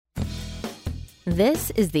This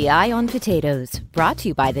is The Eye on Potatoes, brought to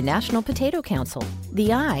you by the National Potato Council.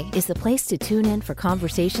 The Eye is the place to tune in for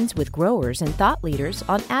conversations with growers and thought leaders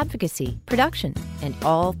on advocacy, production, and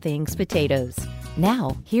all things potatoes.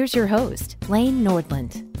 Now, here's your host, Lane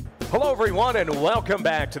Nordland. Hello, everyone, and welcome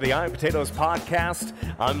back to the Eye on Potatoes podcast.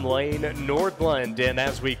 I'm Lane Nordland, and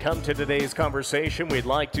as we come to today's conversation, we'd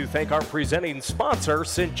like to thank our presenting sponsor,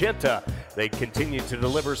 Syngenta. They continue to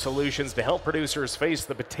deliver solutions to help producers face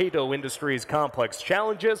the potato industry's complex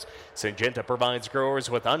challenges. Syngenta provides growers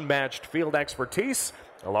with unmatched field expertise,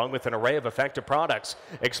 along with an array of effective products.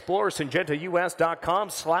 Explore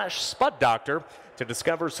syngentaus.com/SpudDoctor to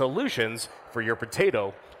discover solutions for your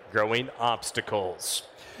potato growing obstacles.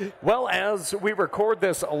 Well, as we record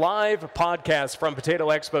this live podcast from Potato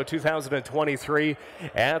Expo 2023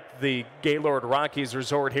 at the Gaylord Rockies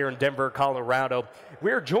Resort here in Denver, Colorado,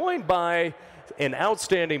 we're joined by an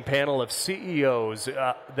outstanding panel of CEOs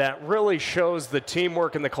that really shows the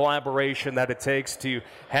teamwork and the collaboration that it takes to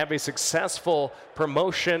have a successful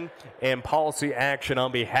promotion and policy action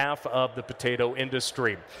on behalf of the potato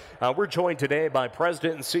industry. We're joined today by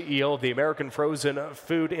President and CEO of the American Frozen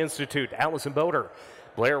Food Institute, Allison Boder,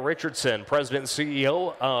 Blair Richardson, President and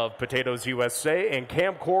CEO of Potatoes USA, and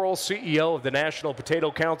Cam Correll, CEO of the National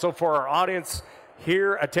Potato Council. For our audience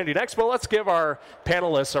here attending Expo, let's give our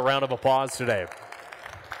panelists a round of applause today.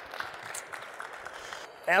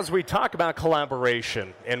 As we talk about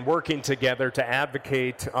collaboration and working together to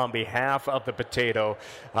advocate on behalf of the potato,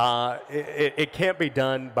 it can't be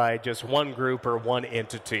done by just one group or one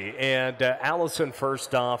entity. And Allison,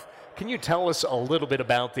 first off, can you tell us a little bit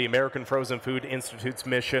about the American Frozen Food Institute's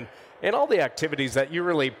mission and all the activities that you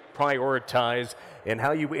really prioritize and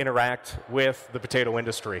how you interact with the potato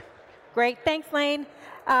industry? Great. Thanks, Lane.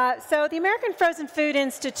 So the American Frozen Food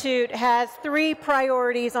Institute has three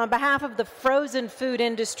priorities on behalf of the frozen food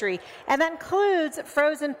industry, and that includes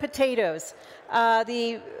frozen potatoes.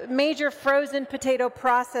 The major frozen potato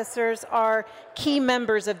processors are key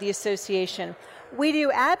members of the association. We do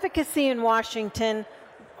advocacy in Washington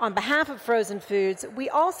on behalf of frozen foods. We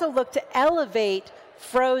also look to elevate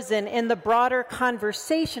frozen in the broader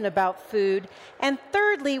conversation about food. And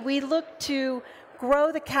thirdly, we look to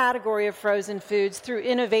grow the category of frozen foods through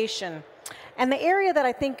innovation. And the area that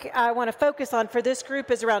I think I want to focus on for this group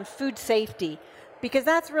is around food safety, because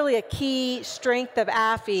that's really a key strength of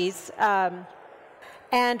AFI's,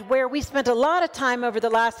 and where we spent a lot of time over the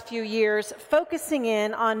last few years focusing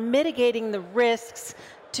in on mitigating the risks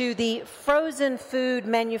to the frozen food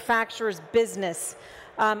manufacturer's business.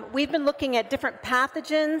 We've been looking at different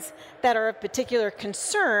pathogens that are of particular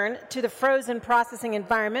concern to the frozen processing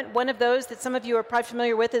environment. One of those that some of you are probably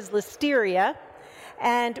familiar with is Listeria.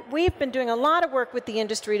 And we've been doing a lot of work with the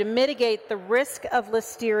industry to mitigate the risk of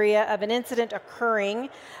Listeria, of an incident occurring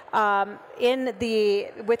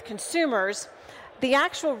with consumers. The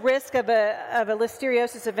actual risk of a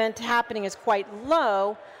listeriosis event happening is quite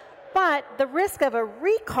low, but the risk of a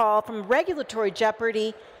recall from regulatory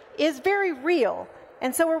jeopardy is very real.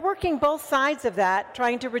 And so we're working both sides of that,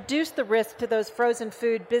 trying to reduce the risk to those frozen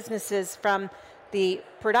food businesses from the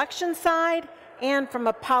production side and from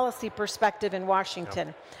a policy perspective in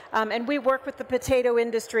Washington. And we work with the potato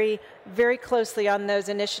industry very closely on those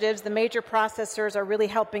initiatives. The major processors are really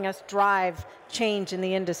helping us drive change in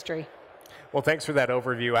the industry. Well, thanks for that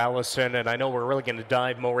overview, Allison, and I know we're really going to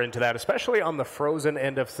dive more into that, especially on the frozen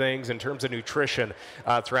end of things in terms of nutrition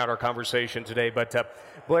throughout our conversation today. But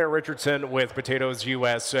Blair Richardson with Potatoes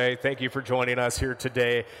USA, thank you for joining us here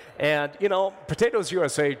today. And, you know, Potatoes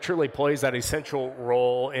USA truly plays that essential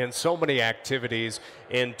role in so many activities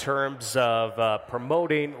in terms of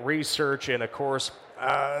promoting research and, of course,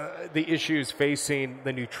 the issues facing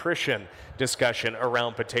the nutrition discussion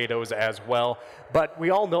around potatoes as well. But we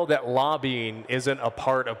all know that lobbying isn't a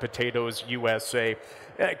part of Potatoes USA.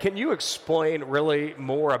 Can you explain really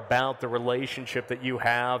more about the relationship that you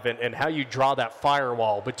have and how you draw that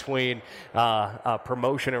firewall between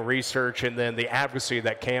promotion and research and then the advocacy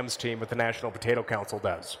that Cam's team with the National Potato Council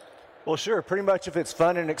does? Well, sure. Pretty much if it's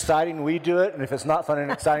fun and exciting, we do it. And if it's not fun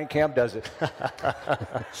and exciting, Cam does it.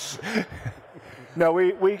 No,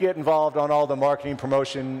 we get involved on all the marketing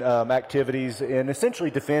promotion activities and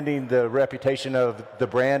essentially defending the reputation of the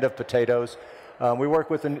brand of potatoes. We work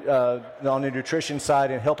with on the nutrition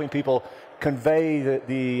side and helping people convey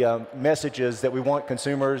the messages that we want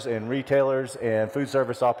consumers and retailers and food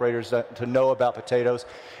service operators to know about potatoes.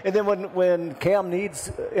 And then when Cam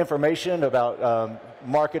needs information about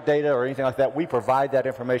market data or anything like that, we provide that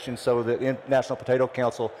information so that the National Potato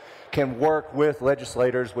Council can work with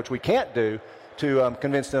legislators, which we can't do, to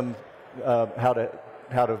convince them how to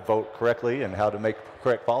vote correctly and how to make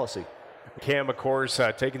correct policy. Cam, of course,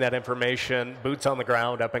 taking that information, boots on the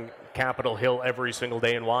ground up in Capitol Hill every single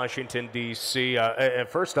day in Washington, D.C. And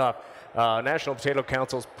first off, National Potato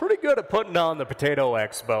Council is pretty good at putting on the Potato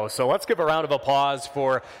Expo. So let's give a round of applause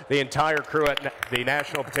for the entire crew at the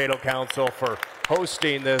National Potato Council for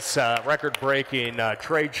hosting this record-breaking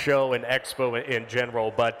trade show and expo in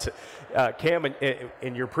general. But Cam,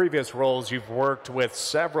 in your previous roles, you've worked with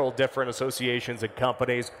several different associations and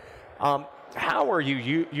companies. How are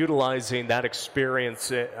you utilizing that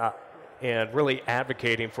experience and really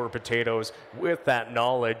advocating for potatoes with that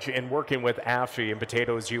knowledge and working with AFI and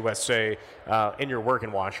Potatoes USA in your work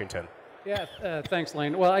in Washington? Yeah, thanks,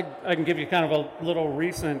 Lane. Well, I can give you kind of a little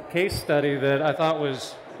recent case study that I thought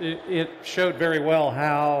it showed very well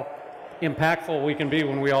how impactful we can be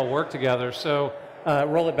when we all work together. So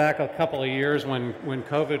roll it back a couple of years when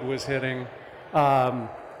COVID was hitting.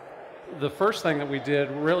 The first thing that we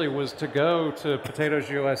did really was to go to Potatoes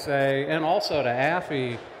USA and also to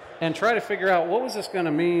AFI and try to figure out what was this going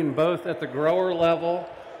to mean both at the grower level,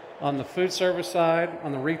 on the food service side,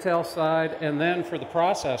 on the retail side, and then for the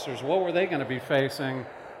processors, what were they going to be facing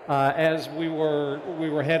as we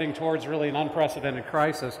were heading towards really an unprecedented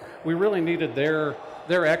crisis. We really needed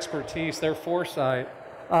their expertise, their foresight,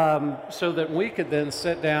 so that we could then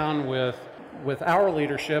sit down with our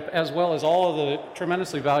leadership, as well as all of the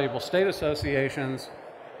tremendously valuable state associations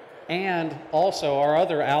and also our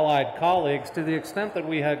other allied colleagues, to the extent that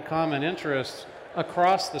we had common interests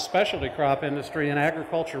across the specialty crop industry and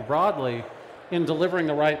agriculture broadly in delivering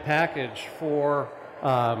the right package for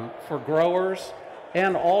growers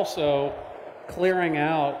and also clearing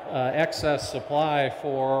out excess supply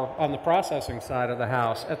on the processing side of the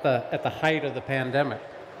house at the height of the pandemic.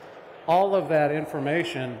 All of that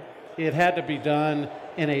information, it had to be done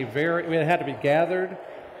it had to be gathered,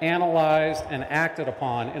 analyzed, and acted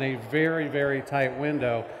upon in a very, very tight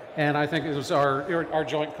window. And I think it was our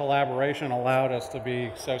joint collaboration allowed us to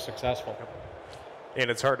be so successful. And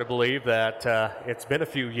it's hard to believe that it's been a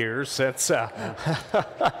few years since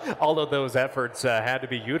all of those efforts had to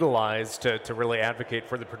be utilized to really advocate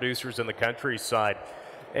for the producers in the countryside.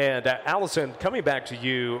 And Allison, coming back to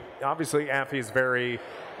you, obviously AFI is very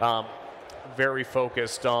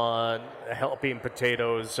focused on helping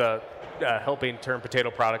potatoes, helping turn potato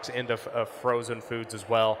products into frozen foods as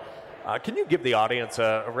well. Can you give the audience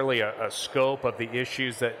a scope of the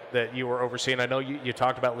issues that you were overseeing? I know you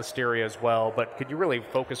talked about listeria as well, but could you really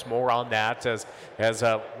focus more on that as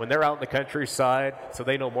when they're out in the countryside, so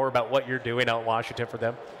they know more about what you're doing out in Washington for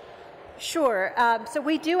them? Sure. So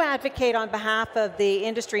we do advocate on behalf of the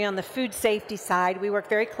industry on the food safety side. We work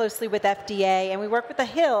very closely with FDA, and we work with the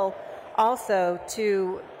Hill also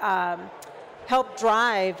to help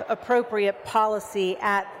drive appropriate policy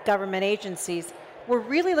at government agencies. We're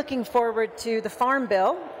really looking forward to the Farm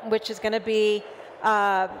Bill, which is going to be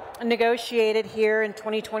negotiated here in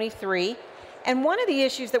 2023. And one of the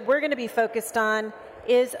issues that we're going to be focused on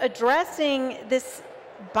is addressing this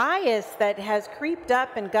bias that has creeped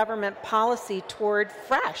up in government policy toward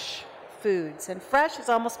fresh foods. And fresh has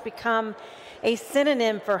almost become a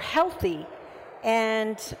synonym for healthy.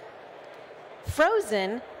 And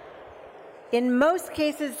frozen, in most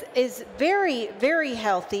cases, is very, very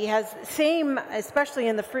healthy, has the same, especially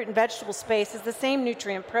in the fruit and vegetable space, has the same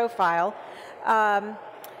nutrient profile.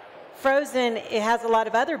 Frozen, it has a lot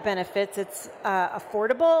of other benefits. It's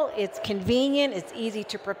affordable, it's convenient, it's easy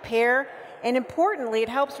to prepare, and importantly, it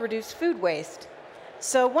helps reduce food waste.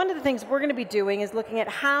 So one of the things we're going to be doing is looking at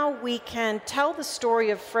how we can tell the story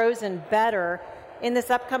of frozen better in this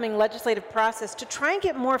upcoming legislative process to try and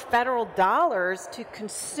get more federal dollars to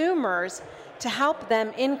consumers to help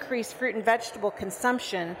them increase fruit and vegetable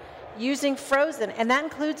consumption using frozen, and that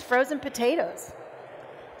includes frozen potatoes.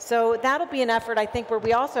 So that'll be an effort, I think, where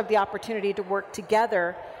we also have the opportunity to work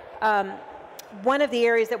together. One of the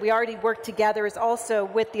areas that we already work together is also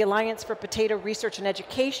with the Alliance for Potato Research and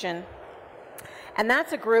Education. And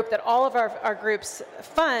that's a group that all of our groups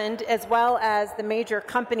fund, as well as the major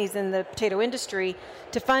companies in the potato industry,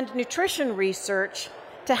 to fund nutrition research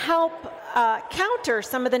to help counter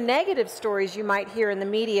some of the negative stories you might hear in the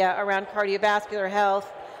media around cardiovascular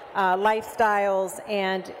health, lifestyles,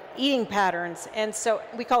 and eating patterns. And so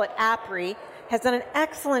we call it APRI, has done an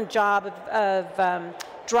excellent job of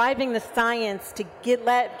driving the science to give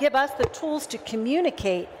us the tools to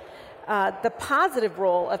communicate the positive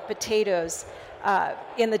role of potatoes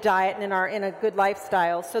in the diet and in a good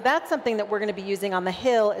lifestyle. So that's something that we're going to be using on the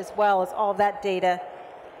Hill, as well as all that data.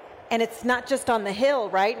 And it's not just on the Hill,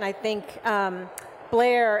 right? And I think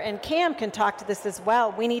Blair and Cam can talk to this as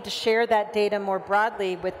well. We need to share that data more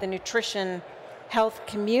broadly with the nutrition health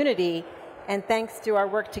community And thanks to our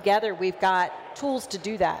work together, we've got tools to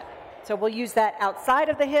do that. So we'll use that outside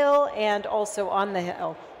of the Hill and also on the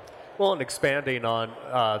Hill. Well, and expanding on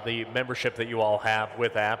the membership that you all have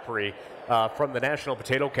with APRI, from the National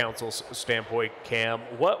Potato Council's standpoint, Cam,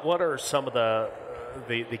 what are some of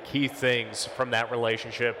the key things from that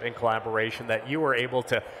relationship and collaboration that you were able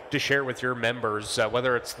to share with your members,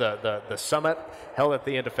 whether it's the summit held at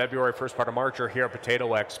the end of February, first part of March, or here at Potato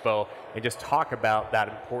Expo, and just talk about that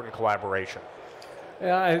important collaboration?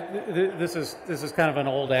 Yeah, this is kind of an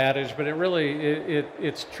old adage, but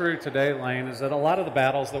it's true today, Lane, is that a lot of the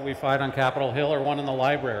battles that we fight on Capitol Hill are won in the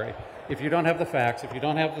library. If you don't have the facts, if you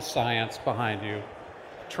don't have the science behind you,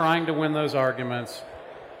 trying to win those arguments,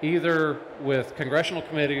 either with congressional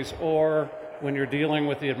committees or when you're dealing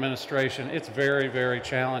with the administration, it's very, very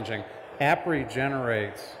challenging. APRI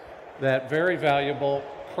generates that very valuable,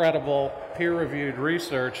 credible, peer-reviewed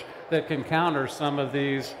research that can counter some of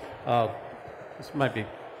these this might be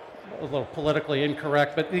a little politically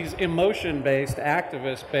incorrect, but these emotion-based,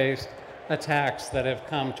 activist-based attacks that have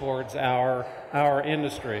come towards our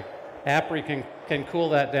industry. APRI can cool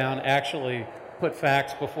that down, actually put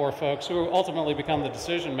facts before folks who ultimately become the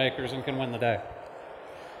decision makers and can win the day.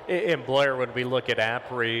 And Blair, when we look at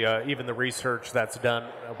APRI, even the research that's done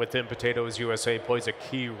within Potatoes USA plays a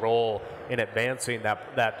key role in advancing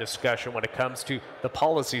that discussion when it comes to the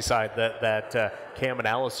policy side that Cam and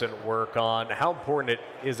Allison work on. How important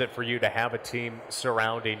is it for you to have a team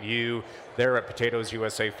surrounding you there at Potatoes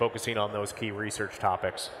USA focusing on those key research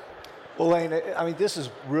topics? Well, Lane, I mean, this is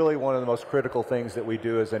really one of the most critical things that we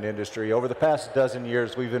do as an industry. Over the past dozen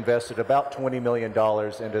years, we've invested about $20 million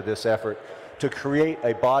into this effort to create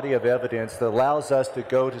a body of evidence that allows us to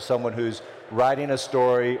go to someone who's writing a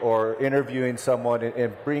story or interviewing someone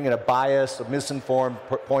and bringing a biased, a misinformed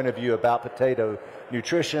point of view about potato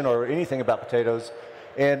nutrition or anything about potatoes,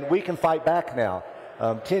 and we can fight back now.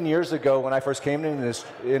 10 years ago, when I first came into this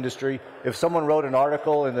industry, if someone wrote an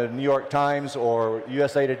article in the New York Times or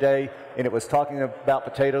USA Today and it was talking about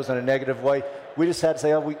potatoes in a negative way, we just had to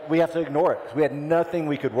say, oh, we have to ignore it. We had nothing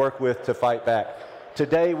we could work with to fight back.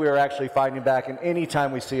 Today, we are actually fighting back, and any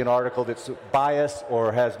time we see an article that's biased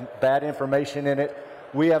or has bad information in it,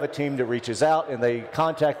 we have a team that reaches out, and they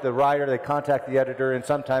contact the writer, they contact the editor, and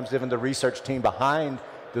sometimes even the research team behind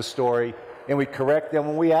the story, and we correct them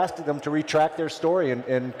when we ask them to retract their story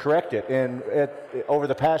and correct it. And over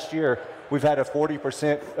the past year, we've had a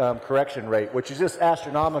 40% correction rate, which is just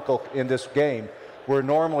astronomical in this game, where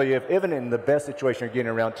normally, even in the best situation, you're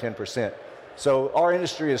getting around 10%. So our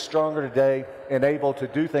industry is stronger today and able to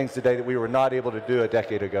do things today that we were not able to do a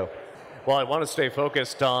decade ago. Well, I want to stay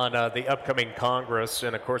focused on the upcoming Congress,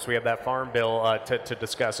 and of course we have that farm bill to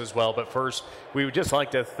discuss as well. But first, we would just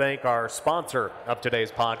like to thank our sponsor of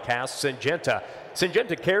today's podcast, Syngenta.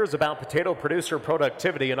 Syngenta cares about potato producer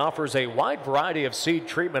productivity and offers a wide variety of seed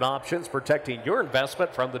treatment options, protecting your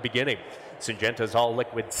investment from the beginning. Syngenta's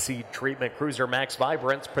all-liquid seed treatment Cruiser Max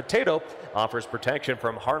Vibrance Potato offers protection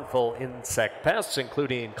from harmful insect pests,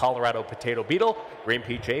 including Colorado potato beetle, green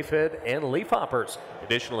peach aphid, and leafhoppers.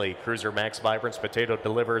 Additionally, Cruiser Max Vibrance Potato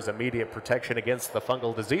delivers immediate protection against the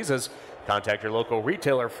fungal diseases. Contact your local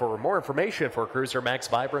retailer for more information for Cruiser Max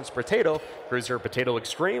Vibrance Potato, Cruiser Potato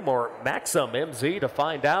Extreme, or Maxim MZ to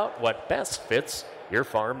find out what best fits your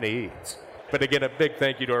farm needs. But again, a big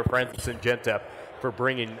thank you to our friends at Syngenta for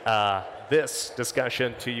bringing this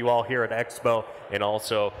discussion to you all here at Expo, and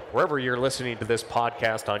also wherever you're listening to this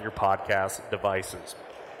podcast on your podcast devices.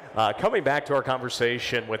 Coming back to our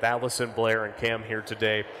conversation with Allison, Blair, and Cam here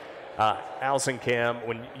today. Allison, Cam,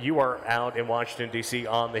 when you are out in Washington, D.C.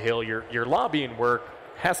 on the Hill, your lobbying work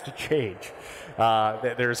has to change.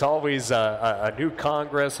 There's always a new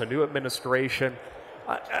Congress, a new administration.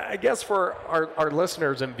 I guess for our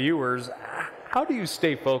listeners and viewers, how do you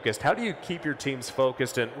stay focused? How do you keep your teams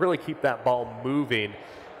focused and really keep that ball moving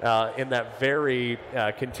in that very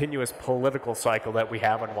continuous political cycle that we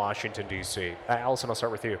have in Washington, D.C.? Allison, I'll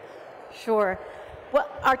start with you. Sure. Well,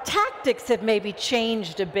 our tactics have maybe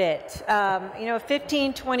changed a bit.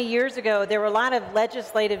 15, 20 years ago, there were a lot of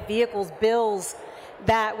legislative vehicles, bills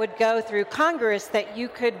that would go through Congress that you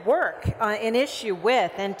could work an issue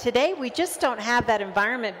with. And today, we just don't have that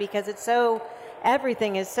environment because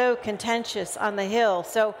everything is so contentious on the Hill.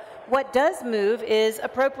 So what does move is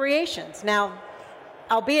appropriations. Now,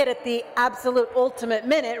 albeit at the absolute ultimate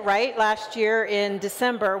minute, right? Last year in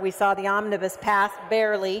December, we saw the omnibus pass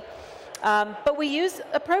barely. But we use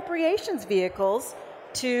appropriations vehicles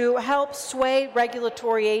to help sway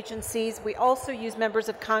regulatory agencies. We also use members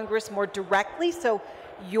of Congress more directly. So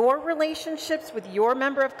your relationships with your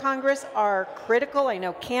member of Congress are critical. I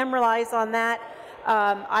know Cam relies on that.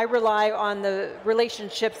 I rely on the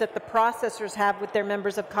relationships that the processors have with their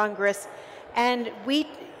members of Congress, and we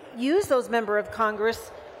use those members of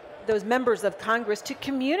Congress to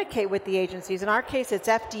communicate with the agencies. In our case, it's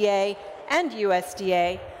FDA and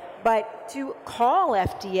USDA, but to call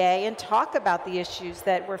FDA and talk about the issues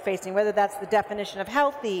that we're facing, whether that's the definition of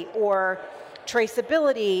healthy or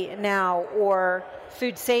traceability now, or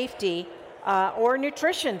food safety, or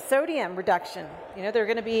nutrition, sodium reduction. You know, there are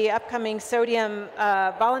going to be upcoming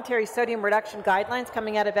voluntary sodium reduction guidelines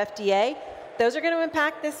coming out of FDA. Those are going to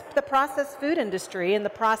impact the processed food industry and the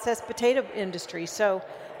processed potato industry. So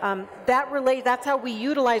that's how we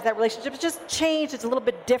utilize that relationship. It's just changed. It's a little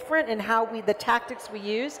bit different in the tactics we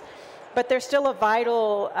use, but they're still a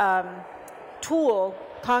vital tool,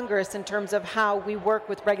 Congress, in terms of how we work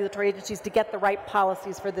with regulatory agencies to get the right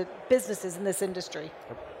policies for the businesses in this industry.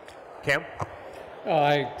 Cam? Oh,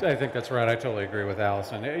 I think that's right. I totally agree with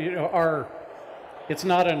Allison. You know, it's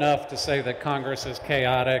not enough to say that Congress is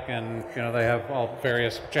chaotic and, you know, they have all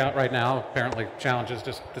various, right now, apparently challenges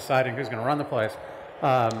just deciding who's going to run the place.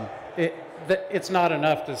 It's not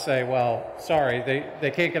enough to say, well, sorry,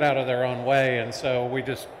 they can't get out of their own way, and so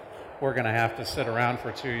we're going to have to sit around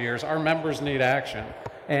for 2 years. Our members need action,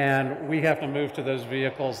 and we have to move to those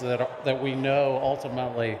vehicles that we know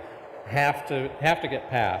ultimately have to get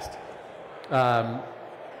passed.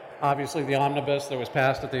 Obviously, the omnibus that was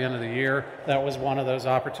passed at the end of the year, that was one of those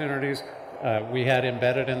opportunities. We had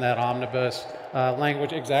embedded in that omnibus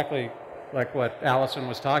language exactly like what Allison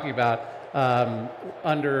was talking about.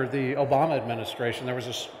 Under the Obama administration, there was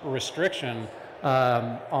a restriction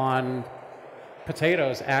on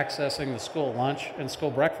potatoes accessing the school lunch and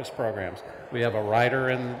school breakfast programs. We have a rider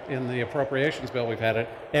in the appropriations bill. We've had it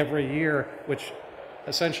every year, which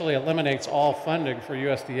essentially eliminates all funding for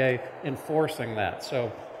USDA enforcing that.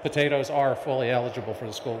 So potatoes are fully eligible for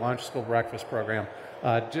the school lunch, school breakfast program.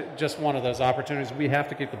 Just one of those opportunities. We have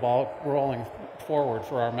to keep the ball rolling forward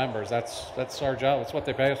for our members. That's our job. That's what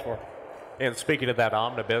they pay us for. And speaking of that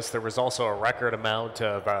omnibus, there was also a record amount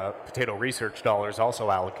of potato research dollars also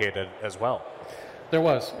allocated as well. There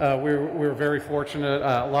was. We're very fortunate.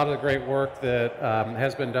 A lot of the great work that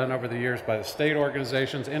has been done over the years by the state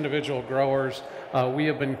organizations, individual growers, we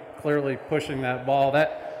have been clearly pushing that ball.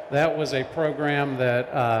 That was a program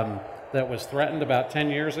that was threatened about 10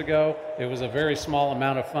 years ago. It was a very small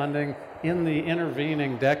amount of funding. In the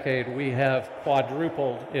intervening decade, we have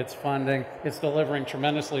quadrupled its funding. It's delivering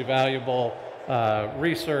tremendously valuable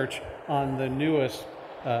research on the newest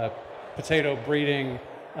potato breeding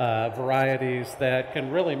varieties that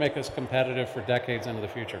can really make us competitive for decades into the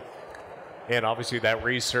future. And obviously that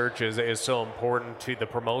research is so important to the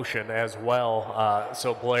promotion as well.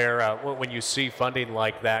 So Blair, when you see funding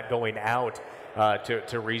like that going out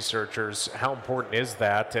to researchers, how important is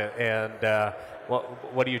that? And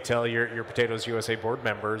what do you tell your Potatoes USA board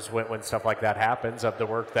members when stuff like that happens of the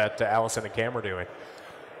work that Allison and Cam are doing?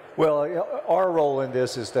 Well, our role in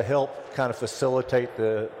this is to help kind of facilitate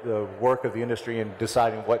the work of the industry in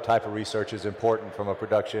deciding what type of research is important from a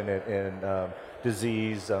production and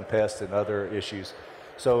disease, pests, and other issues.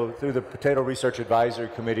 So through the Potato Research Advisory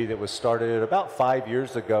Committee that was started about 5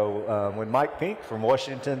 years ago, when Mike Pink from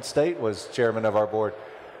Washington State was chairman of our board,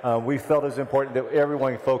 we felt it was important that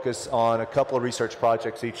everyone focus on a couple of research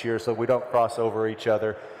projects each year so we don't cross over each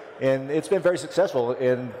other. And it's been very successful,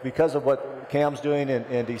 and because of what Cam's doing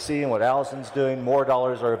in D.C. and what Allison's doing, more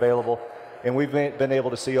dollars are available. And we've been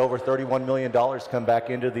able to see over $31 million come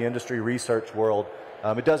back into the industry research world.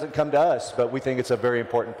 It doesn't come to us, but we think it's a very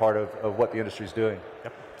important part of what the industry's doing.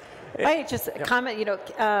 Yep. I just comment,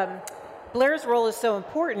 Blair's role is so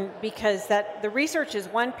important because the research is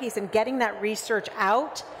one piece, and getting that research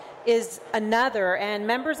out is another, and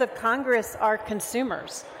members of Congress are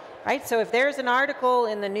consumers. Right, so if there's an article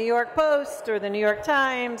in the New York Post or the New York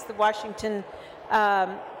Times, the Washington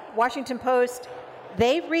Post,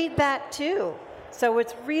 they read that too. So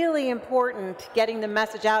it's really important getting the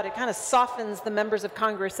message out. It kind of softens the members of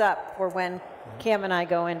Congress up for when Cam and I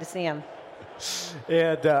go in to see them.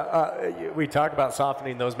 And we talk about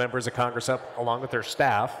softening those members of Congress up along with their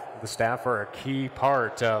staff. The staff are a key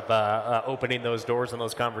part of opening those doors and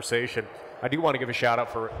those conversations. I do want to give a shout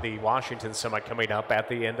out for the Washington Summit coming up at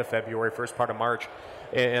the end of February, first part of March.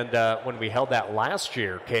 And when we held that last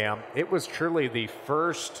year, Cam, it was truly the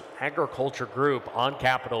first agriculture group on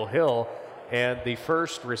Capitol Hill and the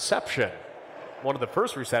first reception, one of the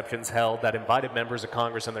first receptions held that invited members of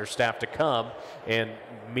Congress and their staff to come and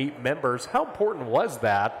meet members. How important was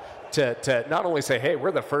that to not only say, hey,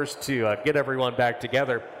 we're the first to get everyone back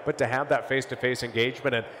together, but to have that face-to-face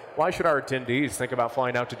engagement? And why should our attendees think about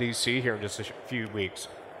flying out to D.C. here in just a few weeks?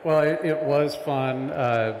 Well, it was fun.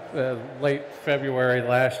 Late February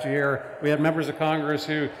last year, we had members of Congress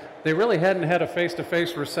who they really hadn't had a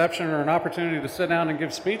face-to-face reception or an opportunity to sit down and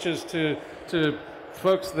give speeches to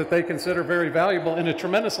folks that they consider very valuable in a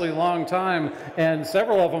tremendously long time. And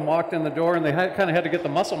several of them walked in the door, and they kind of had to get the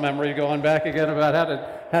muscle memory going back again about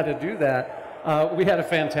how to do that. We had a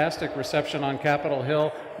fantastic reception on Capitol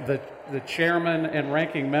Hill. The chairman and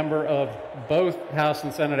ranking member of both House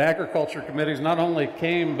and Senate Agriculture Committees not only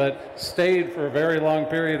came but stayed for a very long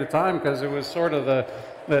period of time because it was sort of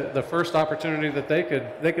the first opportunity that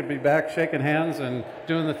they could be back shaking hands and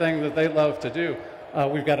doing the thing that they love to do.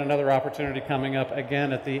 We've got another opportunity coming up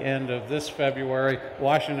again at the end of this February,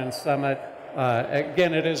 Washington Summit.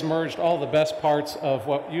 Again, it has merged all the best parts of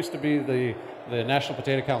what used to be the National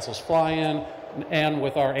Potato Council's fly-in and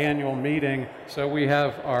with our annual meeting. So we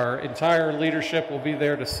have our entire leadership will be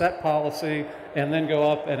there to set policy and then go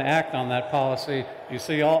up and act on that policy. You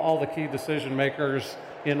see all the key decision makers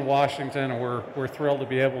in Washington, and we're thrilled to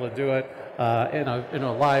be able to do it in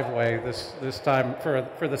a live way this time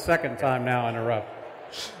for the second time now in a row.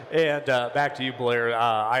 And back to you, Blair.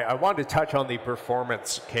 I wanted to touch on the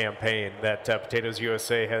performance campaign that Potatoes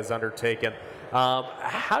USA has undertaken.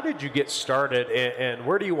 How did you get started, and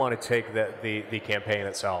where do you want to take the campaign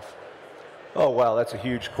itself? Oh, wow, that's a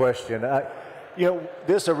huge question.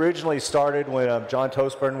 This originally started when John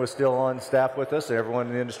Toastburn was still on staff with us. Everyone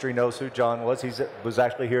in the industry knows who John was. He was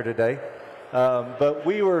actually here today. But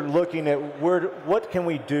we were looking at what can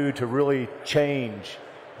we do to really change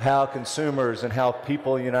how consumers and how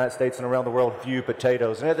people in the United States and around the world view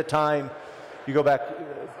potatoes. And at the time, you go back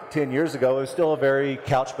 10 years ago, it was still a very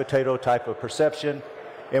couch potato type of perception,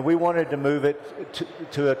 and we wanted to move it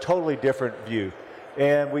to a totally different view.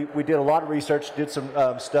 And we did a lot of research, did some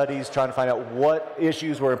studies trying to find out what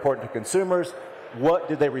issues were important to consumers, what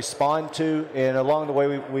did they respond to, and along the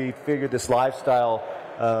way we figured this lifestyle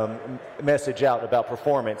message out about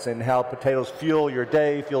performance and how potatoes fuel your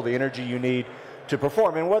day, fuel the energy you need to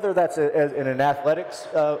perform. And whether that's in an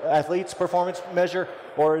athlete's performance measure,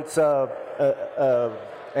 or it's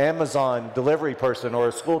Amazon delivery person or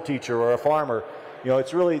a school teacher or a farmer,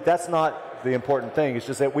 it's really, that's not the important thing. It's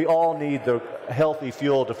just that we all need the healthy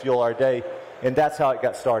fuel to fuel our day, and that's how it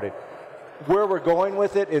got started. Where we're going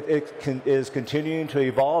with it is continuing to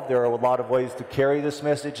evolve. There are a lot of ways to carry this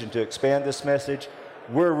message and to expand this message.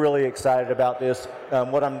 We're really excited about this.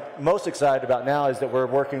 What I'm most excited about now is that we're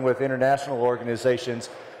working with international organizations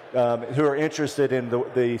who are interested in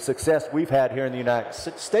the success we've had here in the United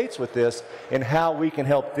States with this, and how we can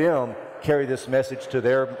help them carry this message to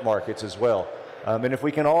their markets as well. And if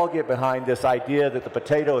we can all get behind this idea that the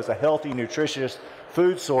potato is a healthy, nutritious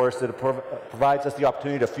food source that provides us the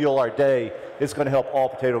opportunity to fuel our day, it's going to help all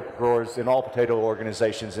potato growers and all potato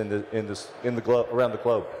organizations around the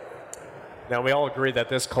globe. Now, we all agree that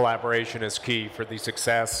this collaboration is key for the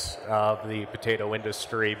success of the potato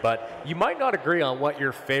industry, but you might not agree on what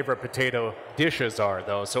your favorite potato dishes are,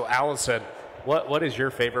 though. So, Allison, what is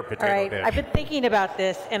your favorite potato dish? I've been thinking about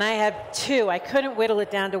this, and I have two. I couldn't whittle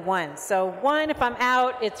it down to one. So one, if I'm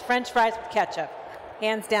out, it's French fries with ketchup.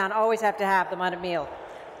 Hands down, always have to have them on a meal.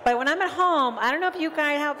 But when I'm at home, I don't know if you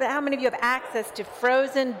guys how many of you have access to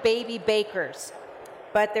frozen baby bakers.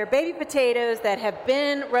 But they're baby potatoes that have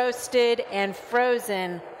been roasted and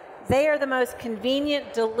frozen. They are the most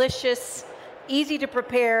convenient, delicious, easy to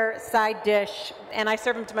prepare side dish, and I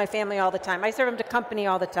serve them to my family all the time. I serve them to company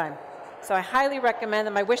all the time. So I highly recommend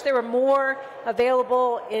them. I wish there were more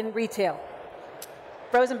available in retail.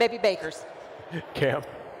 Frozen baby bakers. Cam?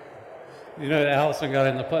 Allison got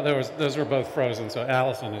in those were both frozen, so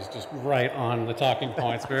Allison is just right on the talking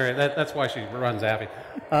points. That's why she runs Abby.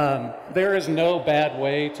 There is no bad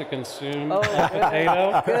way to consume a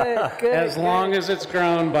potato good, as long as it's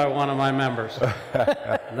grown by one of my members.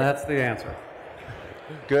 That's the answer.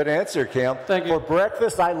 Good answer, Cam. Thank you. For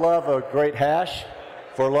breakfast, I love a great hash.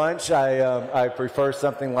 For lunch, I prefer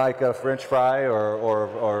something like a French fry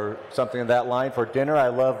or something in that line. For dinner, I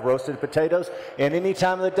love roasted potatoes. And any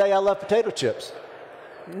time of the day, I love potato chips.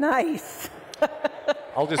 Nice.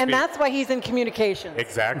 And that's why he's in communications.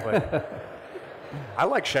 Exactly. I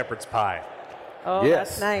like shepherd's pie. Oh, yes.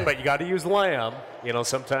 That's nice. But you got to use lamb.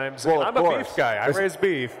 Sometimes well, I'm a beef guy. I raise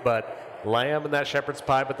beef, but lamb and that shepherd's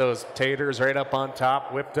pie, but those taters right up on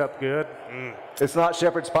top, whipped up good. It's not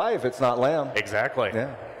shepherd's pie if it's not lamb. Exactly.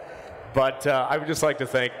 Yeah. But I would just like to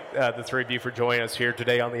thank the three of you for joining us here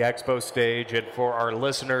today on the Expo stage, and for our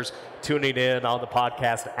listeners tuning in on the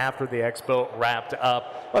podcast after the Expo wrapped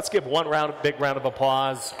up. Let's give big round of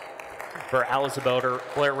applause for Allison Boder,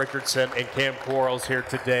 Blair Richardson, and Cam Quarles here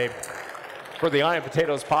today. For the Eye on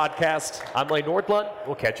Potatoes podcast, I'm Lane Nordlund.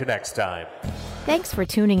 We'll catch you next time. Thanks for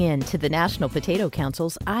tuning in to the National Potato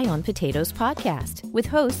Council's Eye on Potatoes podcast with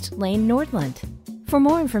host Lane Nordlund. For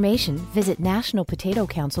more information, visit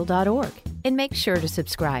nationalpotatocouncil.org and make sure to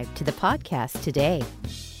subscribe to the podcast today.